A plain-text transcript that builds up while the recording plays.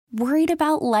Worried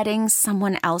about letting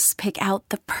someone else pick out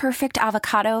the perfect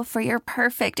avocado for your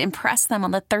perfect impress them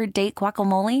on the third date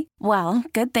guacamole? Well,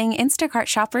 good thing Instacart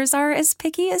shoppers are as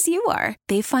picky as you are.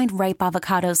 They find ripe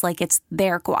avocados like it's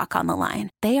their guac on the line.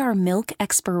 They are milk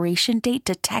expiration date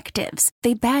detectives.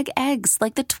 They bag eggs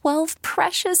like the 12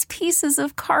 precious pieces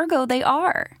of cargo they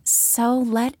are. So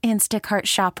let Instacart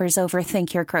shoppers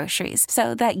overthink your groceries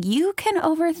so that you can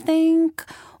overthink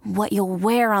what you'll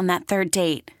wear on that third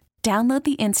date. Download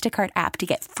the Instacart app to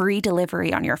get free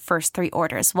delivery on your first 3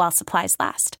 orders while supplies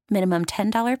last. Minimum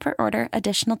 $10 per order.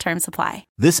 Additional terms apply.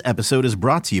 This episode is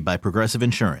brought to you by Progressive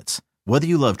Insurance. Whether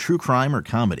you love true crime or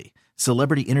comedy,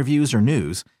 celebrity interviews or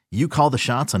news, you call the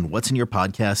shots on what's in your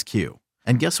podcast queue.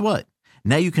 And guess what?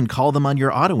 Now you can call them on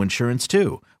your auto insurance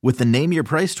too with the Name Your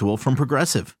Price tool from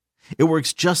Progressive. It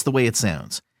works just the way it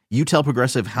sounds. You tell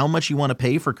Progressive how much you want to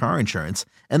pay for car insurance,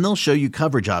 and they'll show you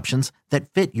coverage options that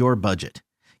fit your budget.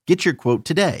 Get your quote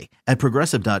today at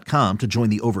Progressive.com to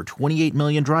join the over 28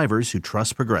 million drivers who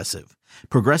trust Progressive.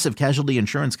 Progressive Casualty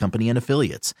Insurance Company and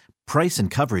Affiliates. Price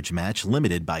and coverage match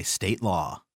limited by state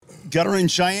law. Gutter in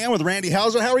Cheyenne with Randy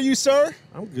Hauser. How are you, sir?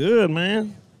 I'm good,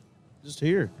 man. Just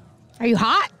here. Are you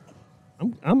hot?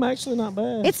 I'm actually not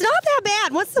bad. It's not that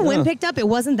bad. Once the wind picked up, it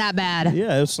wasn't that bad.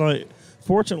 Yeah, it's like,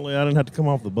 fortunately, I didn't have to come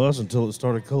off the bus until it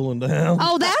started cooling down.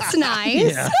 Oh, that's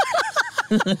nice. Yeah.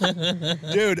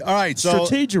 Dude, all right. So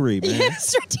Strategery, man. Yeah,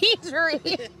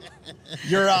 strategery.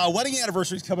 your wedding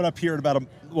anniversary is coming up here in about,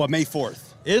 May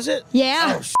 4th. Is it?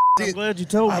 Yeah. Oh, I'm glad you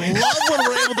told me. I love when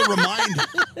we're able to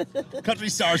remind country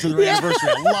stars of their anniversary.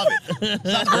 I love it. It's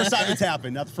not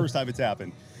the first time it's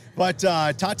happened. But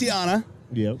Tatiana.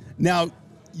 Yep. Now,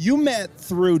 you met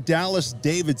through Dallas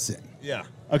Davidson. Yeah.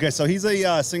 Okay, so he's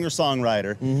a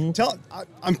singer-songwriter. Mm-hmm.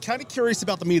 I'm kind of curious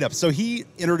about the meetup. So he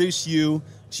introduced you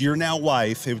to your now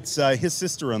wife. It's his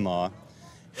sister-in-law.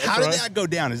 How did that go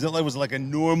down? Was it like a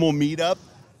normal meetup?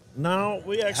 No,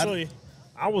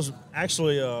 I was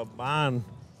actually buying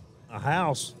a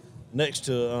house next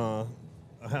to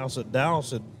a house that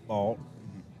Dallas had bought,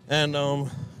 and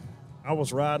I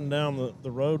was riding down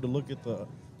the road to look at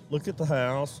the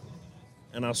house,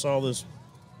 and I saw this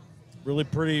really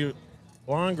pretty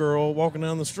blonde girl walking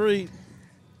down the street,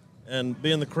 and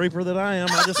being the creeper that I am,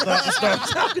 I just stopped and started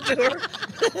talking to her.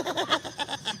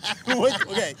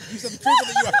 Okay, you said the creeper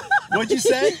that you are. What'd you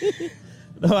say?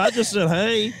 No, I just said,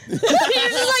 hey. You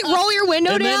just roll your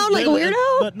window down like a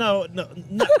weirdo? But no.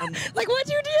 Like, what'd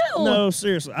you do? No,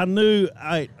 seriously. I knew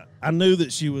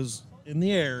that she was in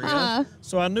the area,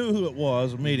 so I knew who it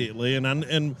was immediately,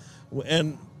 and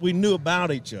we knew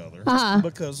about each other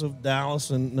because of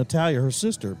Dallas and Natalia, her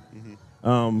sister.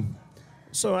 Mm-hmm.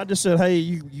 So I just said, hey,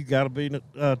 you got to be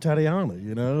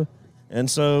Tatiana, and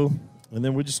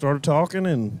then we just started talking,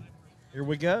 and here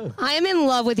we go. I am in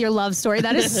love with your love story.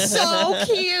 That is so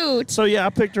cute. So yeah, I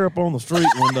picked her up on the street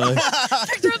one day.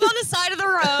 Picked her up on the side of the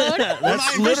road.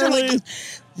 That's literally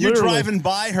you're driving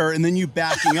by her and then you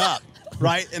backing up,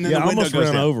 right? And then the window almost goes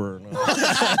ran down. over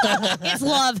her. It's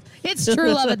love. It's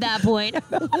true love at that point.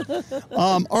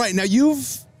 All right, now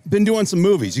you've been doing some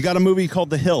movies. You got a movie called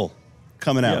The Hill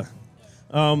coming out.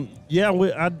 I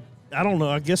don't know.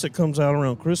 I guess it comes out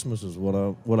around Christmas is what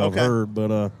I've heard,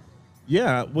 but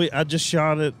I just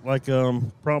shot it like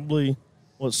probably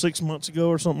 6 months ago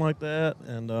or something like that,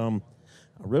 and I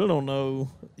really don't know.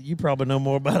 You probably know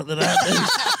more about it than I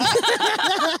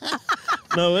do.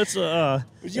 No, it's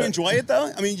Did you enjoy it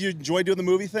though? I mean, you enjoy doing the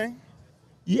movie thing?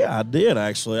 Yeah, I did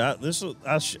actually.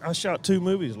 I shot 2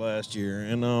 movies last year,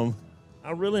 and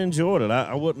I really enjoyed it.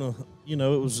 I wouldn't have, it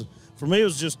was for me. It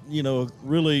was just a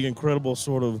really incredible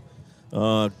sort of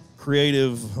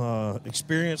creative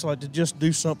experience, like to just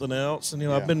do something else. And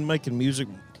I've been making music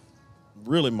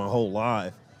really my whole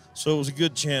life, so it was a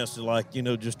good chance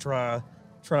to just try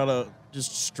to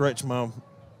just stretch my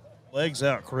legs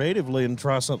out creatively and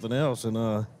try something else. And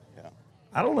I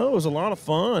don't know, it was a lot of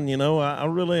fun. I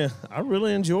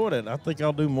really enjoyed it. I think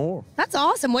I'll do more. That's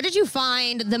awesome. What did you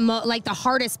find the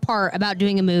hardest part about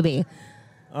doing a movie?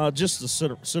 Just to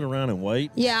sit around and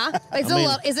wait. Yeah,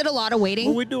 is it a lot of waiting?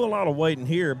 Well, we do a lot of waiting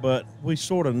here, but we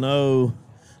sort of know.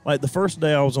 Like the first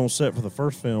day I was on set for the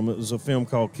first film, it was a film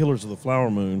called Killers of the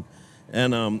Flower Moon,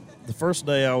 and the first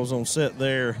day I was on set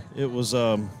there, it was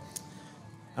I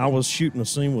was shooting a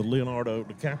scene with Leonardo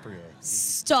DiCaprio.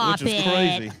 Stop it! Which was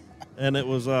crazy, and it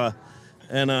was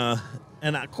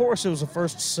and of course it was the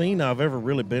first scene I've ever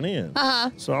really been in.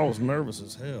 So I was nervous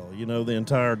as hell, the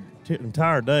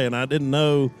entire day, and I didn't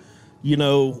know,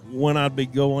 when I'd be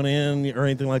going in or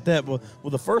anything like that. But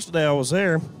the first day I was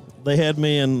there, they had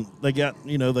me and they got,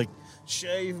 they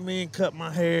shaved me and cut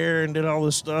my hair and did all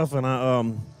this stuff, and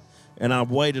and I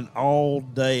waited all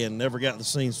day and never got the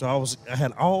scene. So I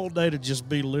had all day to just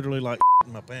be literally like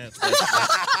in my pants.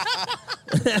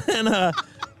 And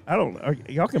I don't know.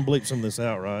 Y'all can bleep some of this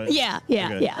out, right? Yeah.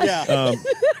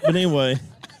 But anyway,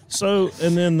 so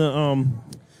and then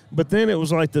but then it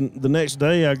was like the next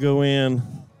day I go in,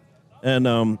 and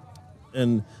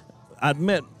I'd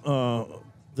met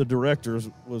the director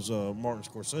was Martin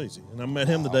Scorsese, and I met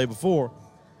him the day before,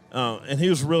 and he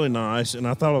was really nice. And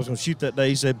I thought I was going to shoot that day.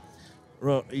 He said,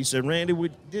 Randy, we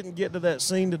didn't get to that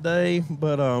scene today,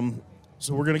 but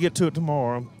so we're going to get to it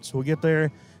tomorrow. So we get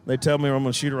there. They tell me I'm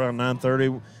going to shoot around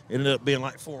 9:30. It ended up being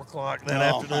like 4 o'clock that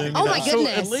afternoon. Oh, my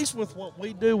goodness. So at least with what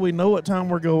we do, we know what time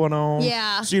we're going on.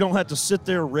 Yeah. So you don't have to sit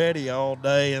there ready all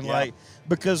day and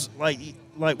because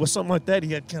with something like that,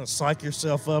 you had to kind of psych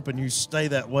yourself up and you stay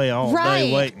that way all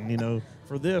day waiting.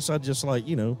 For this, I just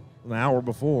an hour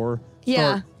before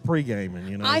start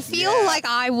pre-gaming. I feel like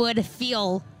I would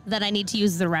feel that I need to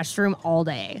use the restroom all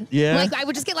day. Yeah. Like I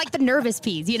would just get like the nervous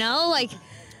peas, like.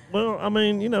 Well, I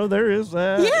mean, there is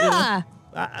that. Yeah.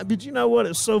 But you know what?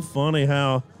 It's so funny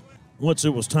how once it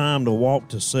was time to walk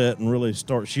to set and really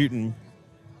start shooting,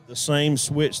 the same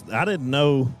switch, I didn't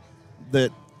know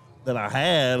that I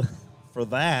had for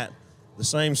that. The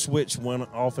same switch went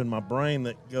off in my brain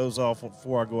that goes off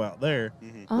before I go out there,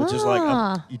 which is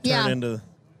like you turn into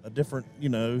a different,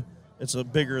 it's a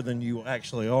bigger than you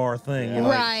actually are thing.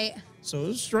 Right. So it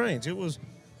was strange. It was,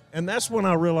 and that's when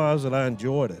I realized that I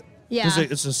enjoyed it. Yeah.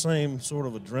 Because it's the same sort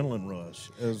of adrenaline rush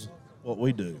as what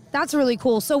we do. That's really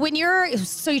cool. So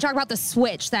you talk about the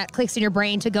switch that clicks in your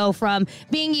brain to go from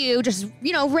being you, just,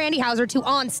 Randy Houser, to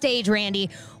on stage Randy.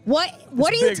 What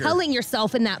are you telling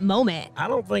yourself in that moment? I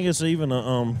don't think it's even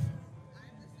a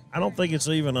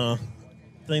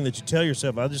thing that you tell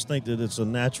yourself. I just think that it's a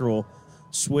natural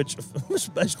switch. It's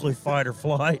basically fight or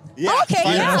flight. Yeah. Okay,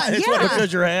 yeah.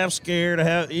 Because you're half scared,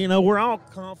 we're all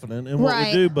confident in what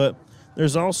we do, but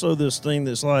there's also this thing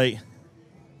that's like,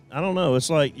 I don't know. It's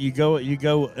like you go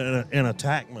in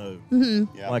attack mode,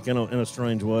 like in a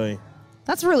strange way.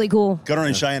 That's really cool. Gunnar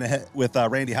and Cheyenne with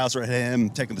Randy Houser ahead of him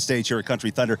taking the stage here at Country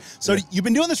Thunder. So you've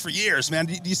been doing this for years, man.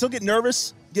 Do you still get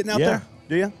nervous getting out there?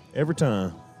 Do you? Every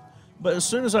time. But as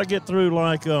soon as I get through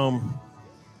like a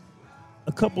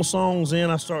couple songs in,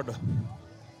 I start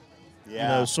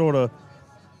to sort of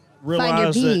realize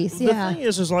find your peace, that the thing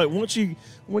is like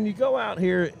when you go out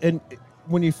here and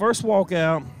when you first walk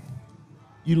out,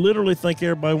 you literally think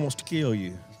everybody wants to kill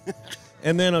you.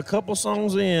 And then a couple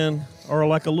songs in, or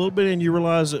like a little bit in, you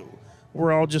realize that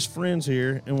we're all just friends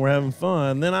here and we're having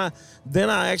fun. Then I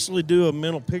actually do a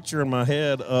mental picture in my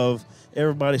head of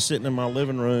everybody sitting in my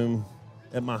living room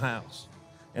at my house.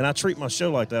 And I treat my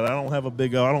show like that. I don't have a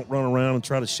big I don't run around and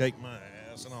try to shake my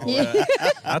ass and all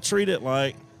that. I treat it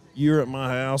like you're at my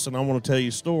house and I want to tell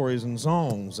you stories and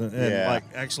songs and like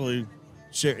actually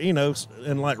share,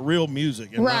 and like real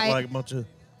music and not like a bunch of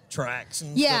tracks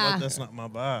and stuff like that's not my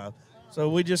vibe. So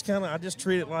we just I just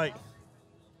treat it like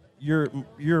you're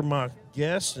my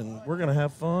guest and we're gonna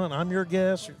have fun. I'm your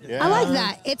guest. I like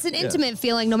that. It's an intimate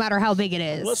feeling, no matter how big it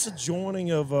is. Well, it's a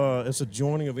joining of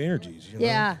energies.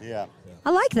 Yeah. I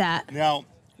like that. Now,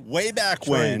 way back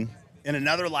when, in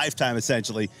another lifetime,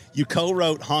 essentially, you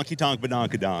co-wrote Honky Tonk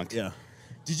Badonka Donk. Yeah.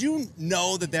 Did you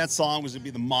know that song was going to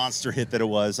be the monster hit that it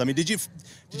was? I mean, did you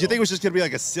think it was just going to be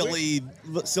like a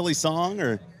silly song,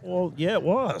 or? Well, yeah, it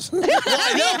was. Well,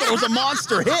 I know, but it was a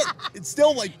monster hit. It's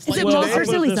still like. It's a monster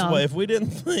silly this song. Way, if we didn't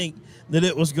think that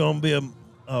it was going to be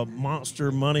a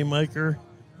monster moneymaker,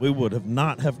 we would have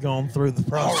not have gone through the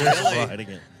process of writing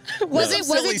it. Was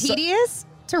it tedious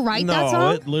to write that song? No,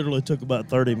 it literally took about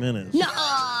 30 minutes. No.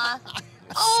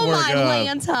 Oh my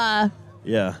Lanta.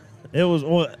 Yeah, it was.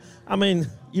 Well, I mean,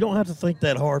 you don't have to think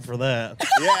that hard for that.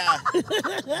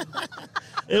 Yeah.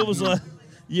 It was like,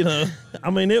 I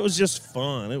mean, it was just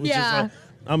fun. It was just like,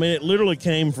 I mean, it literally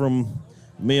came from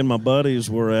me and my buddies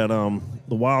were at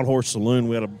the Wild Horse Saloon.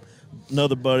 We had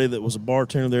another buddy that was a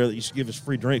bartender there that used to give us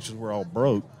free drinks because we're all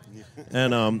broke.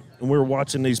 And we were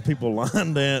watching these people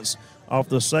line dance off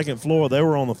the second floor. They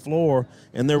were on the floor,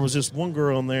 and there was this one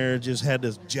girl in there just had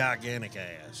this gigantic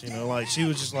ass, like she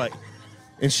was just like,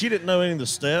 and she didn't know any of the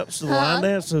steps to the line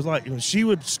dance. So it was like when she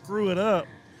would screw it up,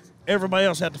 everybody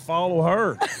else had to follow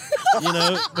her,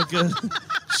 because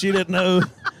she didn't know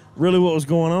really what was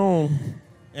going on.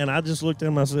 And I just looked at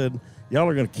him and I said, y'all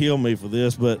are going to kill me for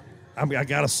this, but I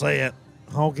got to say it.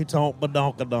 Honky tonk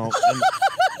badonka donk. And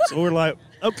so we're like,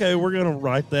 okay, we're going to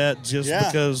write that just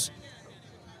because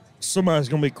somebody's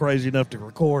going to be crazy enough to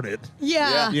record it.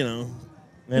 Yeah.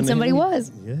 And somebody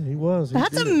was. Yeah, he was.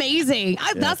 That's amazing.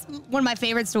 That's one of my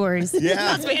favorite stories. Yeah.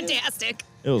 That's fantastic.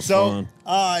 It was fun.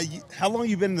 How long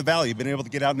you been in the Valley? You been able to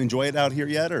get out and enjoy it out here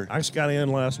yet, or? I just got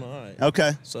in last night.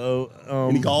 Okay. So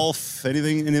any golf?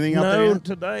 Anything out there? No, yet?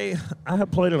 today I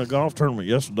had played in a golf tournament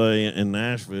yesterday in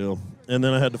Nashville, and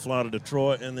then I had to fly to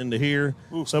Detroit and then to here.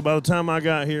 Ooh. So by the time I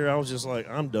got here, I was just like,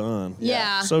 I'm done.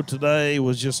 Yeah. So today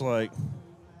was just like,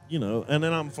 and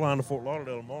then I'm flying to Fort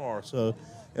Lauderdale tomorrow. So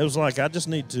it was like I just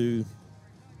need to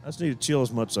chill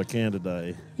as much as I can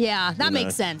today. Yeah, that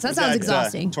makes sense. That sounds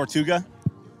exhausting. Tortuga?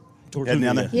 Heading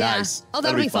down there? Yeah. Nice. Oh,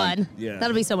 that'll be fun. Yeah.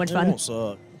 That'll be so much fun. It won't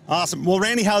suck. Awesome. Well,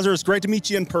 Randy Houser, it's great to meet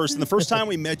you in person. The first time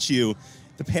we met you,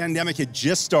 the pandemic had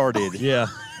just started. Yeah.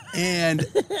 And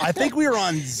I think we were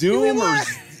on Zoom or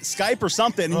Skype or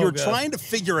something, and you were trying to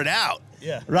figure it out.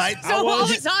 Yeah. Right? So all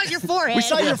we saw your forehead. We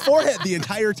saw your forehead the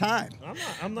entire time.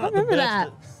 I'm not the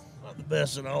best. Not the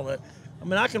best at all that. I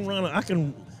mean, I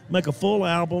can make a full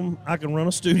album. I can run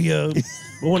a studio.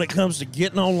 But when it comes to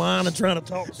getting online and trying to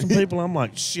talk to some people, I'm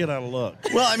like shit out of luck.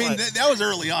 Well, I mean, that was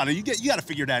early on. You got to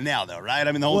figure it out now, though, right?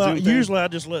 I mean, the whole Zoom thing. Usually I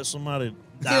just let somebody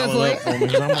dial it up for me.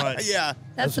 'Cause I'm like, yeah,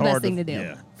 that's the best thing to do.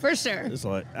 Yeah. For sure. It's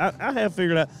like I have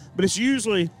figured out, but it's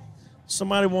usually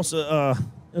somebody wants to.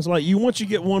 It's like once you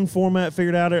get one format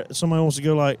figured out, somebody wants to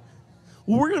go like,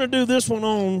 well, we're going to do this one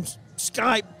on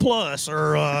Skype Plus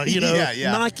or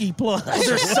Nike Plus.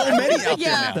 There's so many out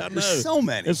there now. There's so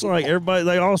many. It's like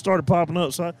they all started popping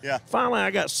up. So finally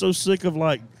I got so sick of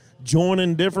like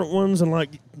joining different ones and like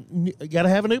you got to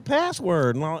have a new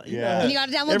password and all. And you got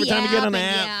to download every the time app. you get an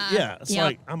app. It's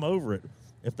like I'm over it.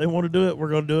 If they want to do it, we're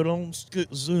going to do it on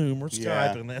Zoom or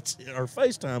Skype, and that's or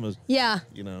FaceTime is. Yeah.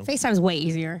 FaceTime's way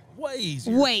easier. Way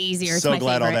easier. Way easier. So it's my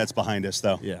glad favorite. all that's behind us,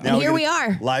 though. Yeah. Now and here we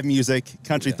are. Live music,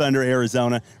 Country Thunder,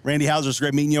 Arizona. Randy Houser, it's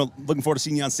great meeting you. Looking forward to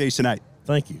seeing you on stage tonight.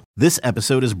 Thank you. This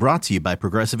episode is brought to you by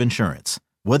Progressive Insurance.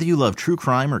 Whether you love true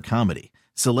crime or comedy,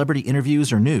 celebrity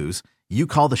interviews or news, you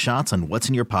call the shots on what's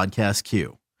in your podcast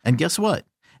queue. And guess what?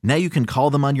 Now you can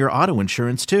call them on your auto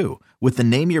insurance, too, with the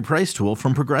Name Your Price tool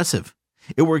from Progressive.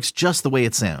 It works just the way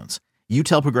it sounds. You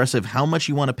tell Progressive how much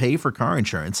you want to pay for car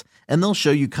insurance, and they'll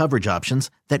show you coverage options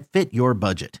that fit your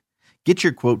budget. Get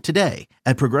your quote today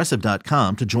at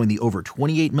Progressive.com to join the over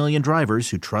 28 million drivers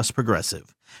who trust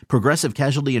Progressive. Progressive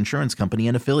Casualty Insurance Company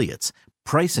and Affiliates.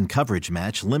 Price and coverage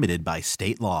match limited by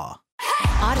state law.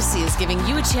 Odyssey is giving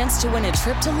you a chance to win a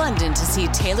trip to London to see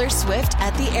Taylor Swift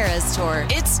at the Eras Tour.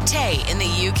 It's Tay in the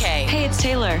UK. Hey, it's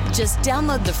Taylor. Just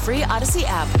download the free Odyssey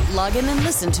app, log in and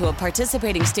listen to a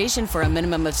participating station for a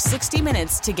minimum of 60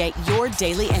 minutes to get your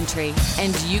daily entry.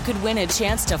 And you could win a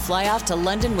chance to fly off to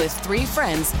London with 3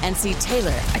 friends and see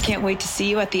Taylor. I can't wait to see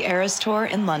you at the Eras Tour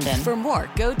in London. For more,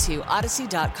 go to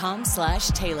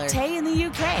odyssey.com/Taylor. Tay in the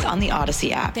UK. It's on the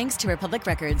Odyssey app. Thanks to Republic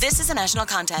Records. This is a national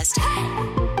contest.